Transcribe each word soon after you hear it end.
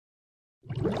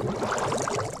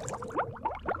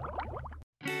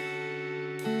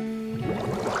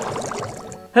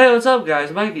Hey, what's up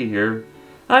guys, Mikey here.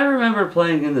 I remember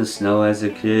playing in the snow as a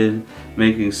kid,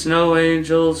 making snow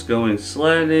angels, going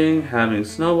sledding, having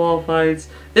snowball fights.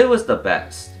 It was the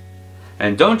best.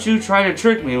 And don't you try to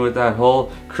trick me with that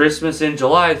whole Christmas in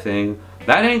July thing.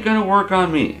 That ain't gonna work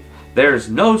on me. There's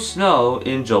no snow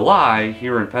in July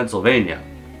here in Pennsylvania.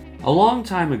 A long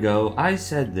time ago, I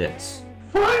said this.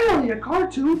 Finally, a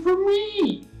cartoon for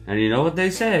me! And you know what they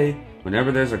say?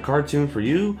 Whenever there's a cartoon for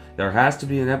you, there has to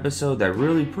be an episode that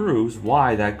really proves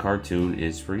why that cartoon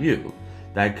is for you.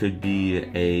 That could be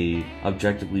a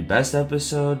objectively best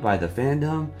episode by the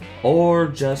fandom, or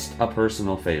just a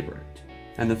personal favorite.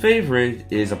 And the favorite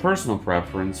is a personal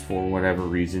preference for whatever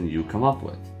reason you come up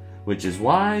with. Which is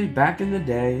why, back in the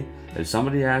day, if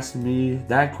somebody asked me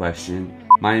that question,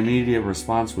 my immediate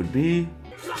response would be...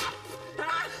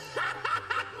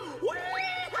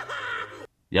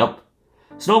 Yep.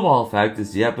 Snowball Effect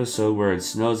is the episode where it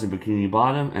snows in Bikini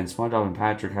Bottom and SpongeBob and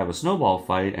Patrick have a snowball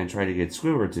fight and try to get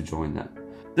Squidward to join them.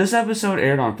 This episode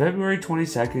aired on February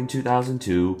 22nd,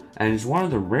 2002, and is one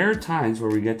of the rare times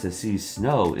where we get to see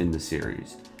snow in the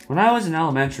series. When I was in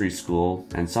elementary school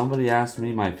and somebody asked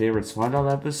me my favorite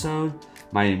SpongeBob episode,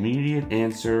 my immediate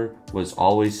answer was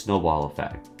always Snowball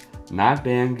Effect. Not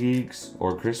Band Geeks,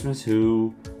 or Christmas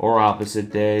Who, or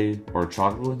Opposite Day, or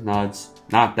Chocolate with Nuts.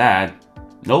 Not that.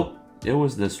 Nope. It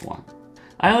was this one.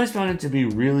 I always found it to be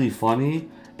really funny,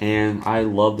 and I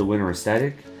love the winter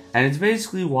aesthetic, and it's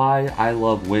basically why I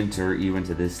love winter even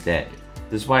to this day,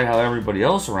 despite how everybody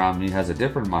else around me has a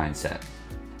different mindset.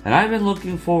 And I've been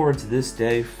looking forward to this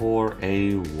day for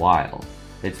a while.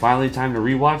 It's finally time to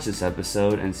rewatch this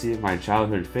episode and see if my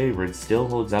childhood favorite still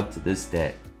holds up to this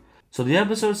day. So the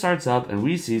episode starts up and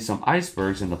we see some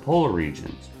icebergs in the polar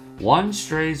regions. One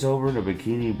strays over to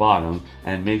Bikini Bottom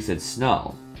and makes it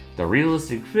snow. The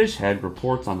realistic fish head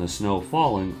reports on the snow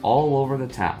falling all over the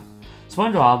town.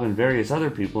 SpongeBob and various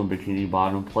other people in Bikini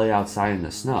Bottom play outside in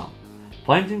the snow.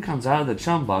 Plankton comes out of the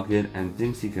chum bucket and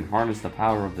thinks he can harness the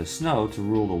power of the snow to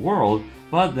rule the world,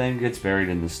 but then gets buried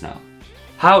in the snow.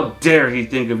 How dare he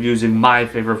think of using my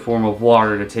favorite form of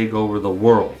water to take over the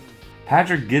world?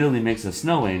 Patrick giddily makes a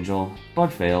snow angel, but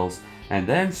fails, and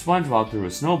then SpongeBob threw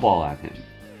a snowball at him.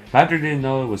 Patrick didn't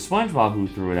know it was SpongeBob who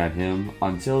threw it at him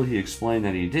until he explained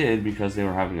that he did because they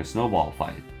were having a snowball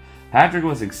fight. Patrick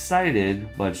was excited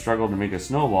but struggled to make a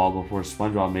snowball before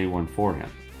SpongeBob made one for him.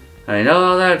 I know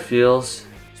how that feels.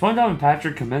 SpongeBob and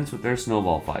Patrick commenced with their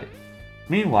snowball fight.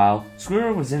 Meanwhile,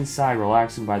 Squidward was inside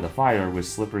relaxing by the fire with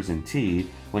slippers and tea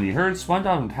when he heard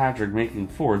SpongeBob and Patrick making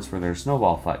forts for their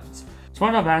snowball fights.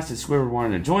 SpongeBob asked if Squidward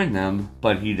wanted to join them,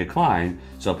 but he declined,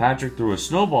 so Patrick threw a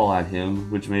snowball at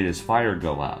him, which made his fire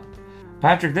go out.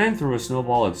 Patrick then threw a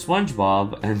snowball at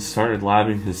SpongeBob and started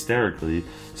laughing hysterically,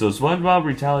 so SpongeBob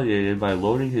retaliated by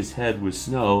loading his head with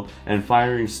snow and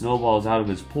firing snowballs out of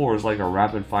his pores like a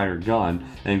rapid-fire gun,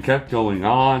 and kept going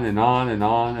on and on and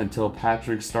on until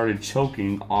Patrick started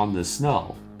choking on the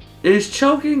snow. Is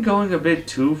choking going a bit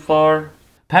too far?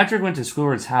 Patrick went to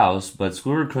Squidward's house, but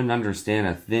Squidward couldn't understand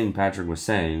a thing Patrick was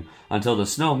saying until the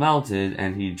snow melted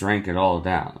and he drank it all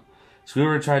down.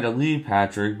 Squidward tried to leave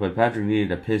Patrick, but Patrick needed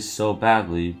to piss so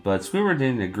badly, but Squidward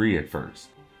didn't agree at first.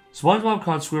 SpongeBob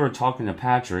caught Squidward talking to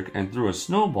Patrick and threw a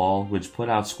snowball, which put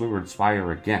out Squidward's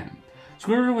fire again.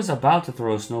 Squidward was about to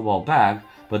throw a snowball back,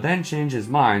 but then changed his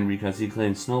mind because he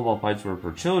claimed snowball fights were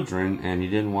for children and he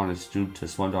didn't want to stoop to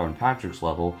SpongeBob and Patrick's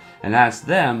level and asked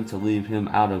them to leave him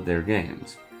out of their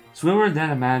games. Squidward then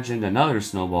imagined another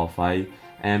snowball fight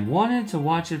and wanted to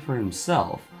watch it for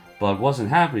himself, but wasn't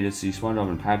happy to see SpongeBob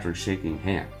and Patrick shaking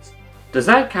hands. Does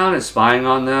that count as spying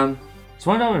on them?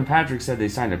 SpongeBob and Patrick said they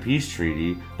signed a peace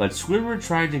treaty, but Squidward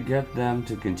tried to get them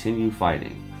to continue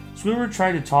fighting. Squidward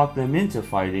tried to talk them into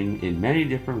fighting in many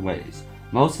different ways,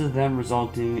 most of them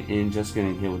resulting in just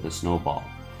getting hit with a snowball.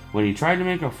 When he tried to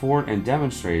make a fort and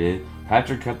demonstrate it,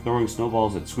 Patrick kept throwing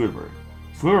snowballs at Squidward.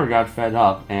 Squidward got fed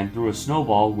up and threw a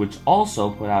snowball which also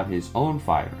put out his own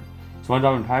fire.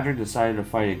 SpongeBob and Patrick decided to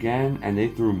fight again and they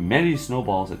threw many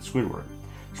snowballs at Squidward.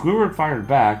 Squidward fired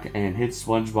back and hit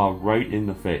SpongeBob right in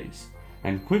the face,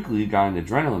 and quickly got an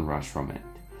adrenaline rush from it.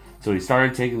 So he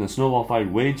started taking the snowball fight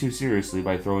way too seriously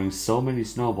by throwing so many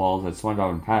snowballs at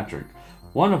SpongeBob and Patrick,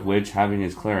 one of which having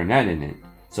his clarinet in it,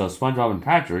 so SpongeBob and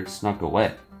Patrick snuck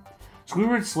away.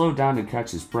 Squidward slowed down to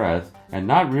catch his breath, and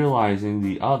not realizing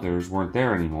the others weren't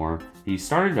there anymore, he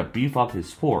started to beef up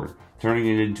his fort, turning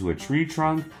it into a tree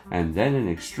trunk and then an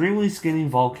extremely skinny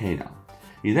volcano.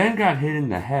 He then got hit in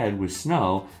the head with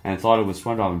snow and thought it was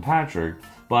SpongeBob and Patrick,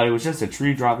 but it was just a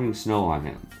tree dropping snow on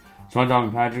him. SpongeBob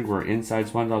and Patrick were inside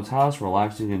SpongeBob's house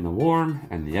relaxing in the warm,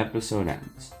 and the episode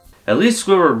ends. At least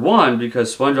Squidward won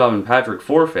because SpongeBob and Patrick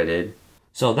forfeited.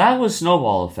 So that was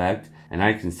Snowball Effect, and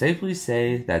I can safely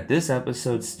say that this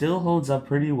episode still holds up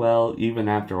pretty well even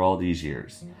after all these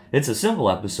years. It's a simple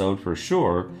episode for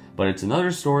sure, but it's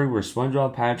another story where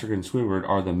SpongeBob, Patrick, and Squidward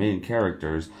are the main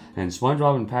characters, and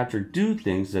SpongeBob and Patrick do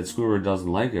things that Squidward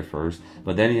doesn't like at first,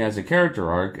 but then he has a character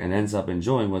arc and ends up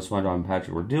enjoying what SpongeBob and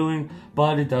Patrick were doing,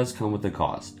 but it does come with a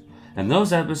cost. And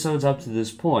those episodes up to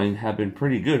this point have been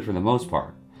pretty good for the most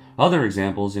part. Other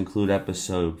examples include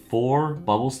episode 4,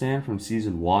 Bubble Stand from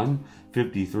season 1,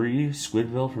 53,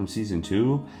 Squidville from season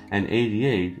 2, and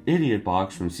 88, Idiot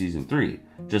Box from season 3,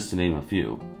 just to name a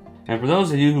few. And for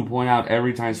those of you who point out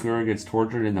every time Squidward gets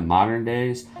tortured in the modern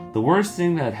days, the worst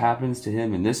thing that happens to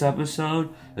him in this episode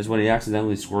is when he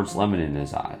accidentally squirts lemon in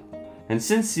his eye. And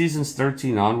since seasons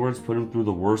 13 onwards put him through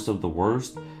the worst of the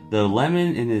worst, the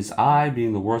lemon in his eye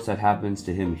being the worst that happens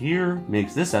to him here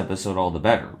makes this episode all the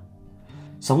better.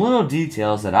 Some little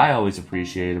details that I always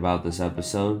appreciate about this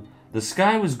episode. The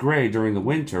sky was gray during the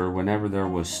winter whenever there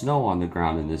was snow on the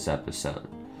ground in this episode.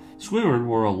 Squidward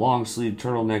wore a long-sleeved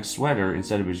turtleneck sweater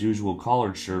instead of his usual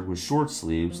collared shirt with short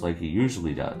sleeves like he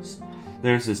usually does.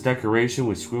 There's this decoration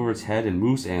with Squidward's head and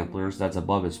moose antlers that's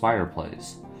above his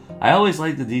fireplace. I always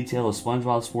like the detail of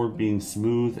SpongeBob's fort being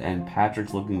smooth and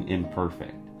Patrick's looking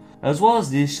imperfect, as well as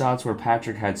these shots where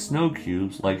Patrick had snow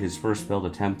cubes like his first failed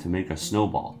attempt to make a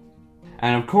snowball.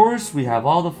 And of course, we have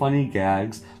all the funny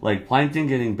gags, like Plankton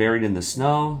getting buried in the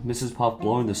snow, Mrs. Puff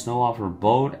blowing the snow off her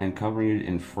boat and covering it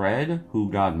in Fred, who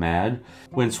got mad,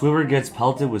 when Squidward gets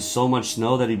pelted with so much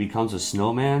snow that he becomes a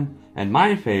snowman, and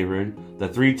my favorite, the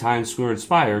 3 times Squidward's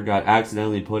fire got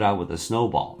accidentally put out with a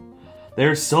snowball.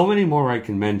 There's so many more I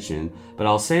can mention, but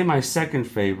I'll say my second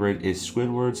favorite is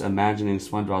Squidward's imagining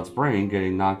SpongeBob's brain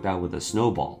getting knocked out with a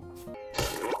snowball.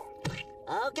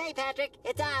 Okay, Patrick,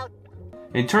 it's out.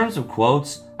 In terms of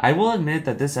quotes, I will admit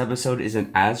that this episode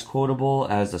isn't as quotable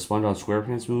as the SpongeBob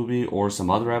SquarePants movie or some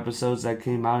other episodes that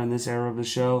came out in this era of the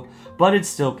show, but it's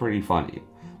still pretty funny.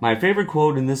 My favorite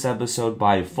quote in this episode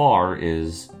by far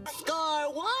is,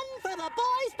 "Score 1 for the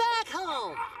boys back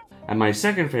home." And my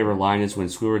second favorite line is when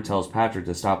Squidward tells Patrick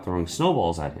to stop throwing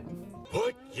snowballs at him.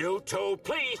 Would you two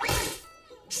please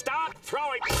stop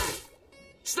throwing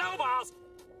snowballs?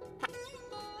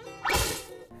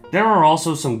 There are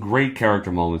also some great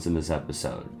character moments in this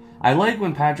episode. I like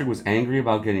when Patrick was angry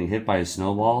about getting hit by a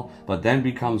snowball, but then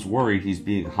becomes worried he's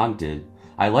being hunted.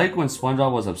 I like when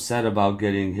SpongeBob was upset about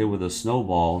getting hit with a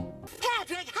snowball.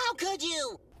 Patrick, how could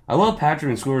you? I love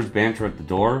Patrick and Squidward's banter at the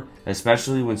door,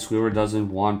 especially when Squidward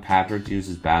doesn't want Patrick to use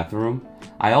his bathroom.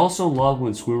 I also love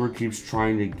when Squidward keeps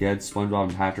trying to get SpongeBob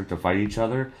and Patrick to fight each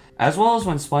other, as well as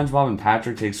when SpongeBob and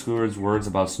Patrick take Squidward's words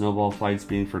about snowball fights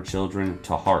being for children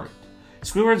to heart.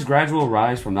 Squidward's gradual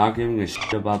rise from not giving a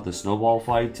shit about the snowball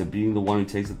fight to being the one who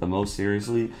takes it the most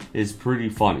seriously is pretty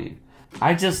funny.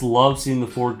 I just love seeing the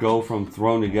fort go from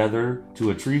thrown together to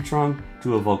a tree trunk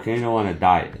to a volcano on a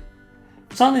diet.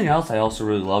 Something else I also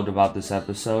really loved about this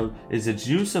episode is its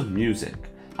use of music.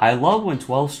 I love when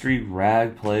 12th Street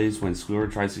Rag plays when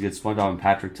Squidward tries to get SpongeBob and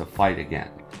Patrick to fight again.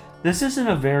 This isn't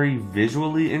a very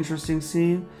visually interesting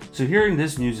scene, so hearing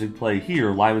this music play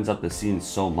here livens up the scene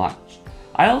so much.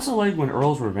 I also like when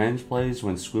Earl's Revenge plays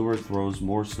when Squidward throws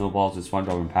more snowballs at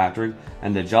SpongeBob and Patrick,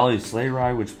 and the Jolly Sleigh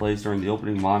Ride which plays during the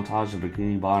opening montage of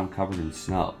Bikini Bottom covered in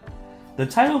snow. The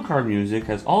title card music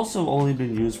has also only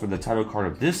been used for the title card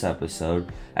of this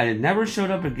episode, and it never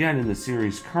showed up again in the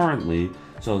series currently,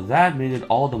 so that made it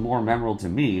all the more memorable to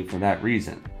me for that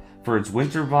reason. For its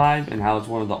winter vibe and how it's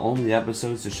one of the only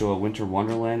episodes to show a winter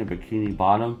wonderland in Bikini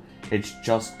Bottom, it's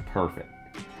just perfect.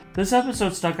 This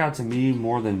episode stuck out to me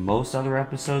more than most other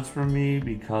episodes for me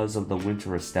because of the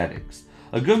winter aesthetics.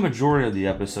 A good majority of the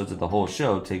episodes of the whole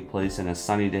show take place in a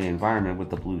sunny day environment with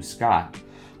the blue sky,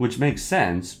 which makes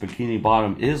sense. Bikini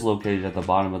Bottom is located at the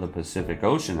bottom of the Pacific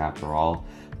Ocean after all,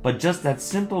 but just that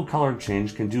simple color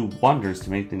change can do wonders to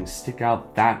make things stick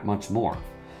out that much more.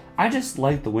 I just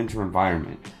like the winter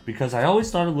environment because I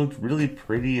always thought it looked really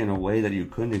pretty in a way that you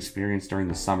couldn't experience during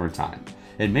the summertime.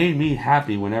 It made me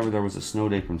happy whenever there was a snow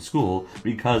day from school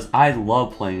because I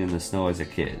loved playing in the snow as a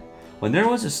kid. When there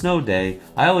was a snow day,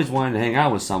 I always wanted to hang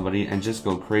out with somebody and just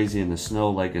go crazy in the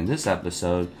snow like in this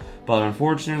episode, but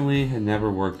unfortunately it never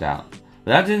worked out.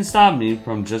 But that didn't stop me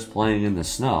from just playing in the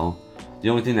snow. The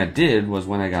only thing that did was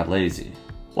when I got lazy.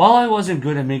 While I wasn't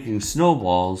good at making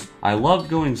snowballs, I loved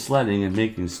going sledding and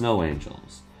making snow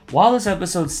angels. While this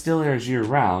episode still airs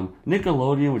year-round,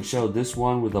 Nickelodeon would show this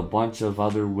one with a bunch of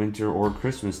other winter or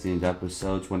Christmas-themed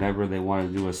episodes whenever they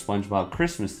want to do a SpongeBob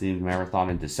Christmas-themed marathon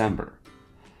in December.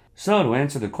 So to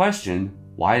answer the question,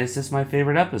 why is this my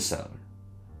favorite episode?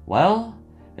 Well,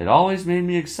 it always made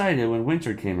me excited when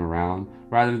winter came around,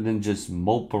 rather than just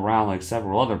mope around like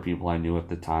several other people I knew at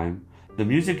the time. The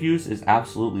music use is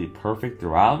absolutely perfect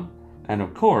throughout, and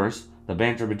of course, the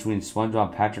banter between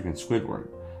SpongeBob, Patrick, and Squidward.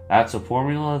 That's a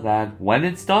formula that, when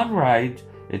it's done right,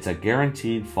 it's a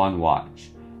guaranteed fun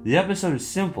watch. The episode is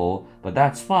simple, but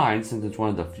that's fine since it's one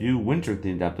of the few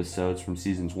winter-themed episodes from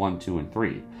seasons 1, 2, and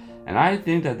 3. And I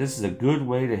think that this is a good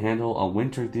way to handle a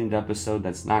winter-themed episode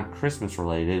that's not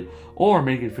Christmas-related, or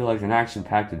make it feel like an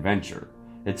action-packed adventure.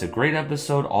 It's a great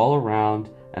episode all around,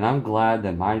 and I'm glad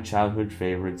that my childhood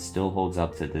favorite still holds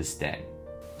up to this day.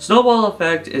 Snowball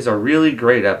Effect is a really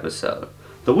great episode.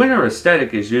 The winter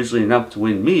aesthetic is usually enough to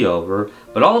win me over,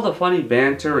 but all the funny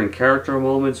banter and character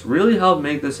moments really help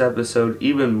make this episode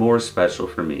even more special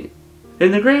for me. In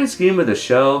the grand scheme of the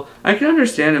show, I can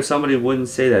understand if somebody wouldn't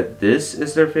say that this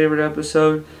is their favorite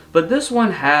episode, but this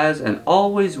one has and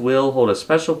always will hold a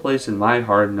special place in my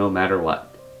heart no matter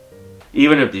what.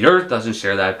 Even if the earth doesn't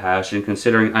share that passion,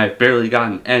 considering I've barely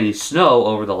gotten any snow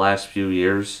over the last few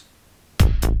years.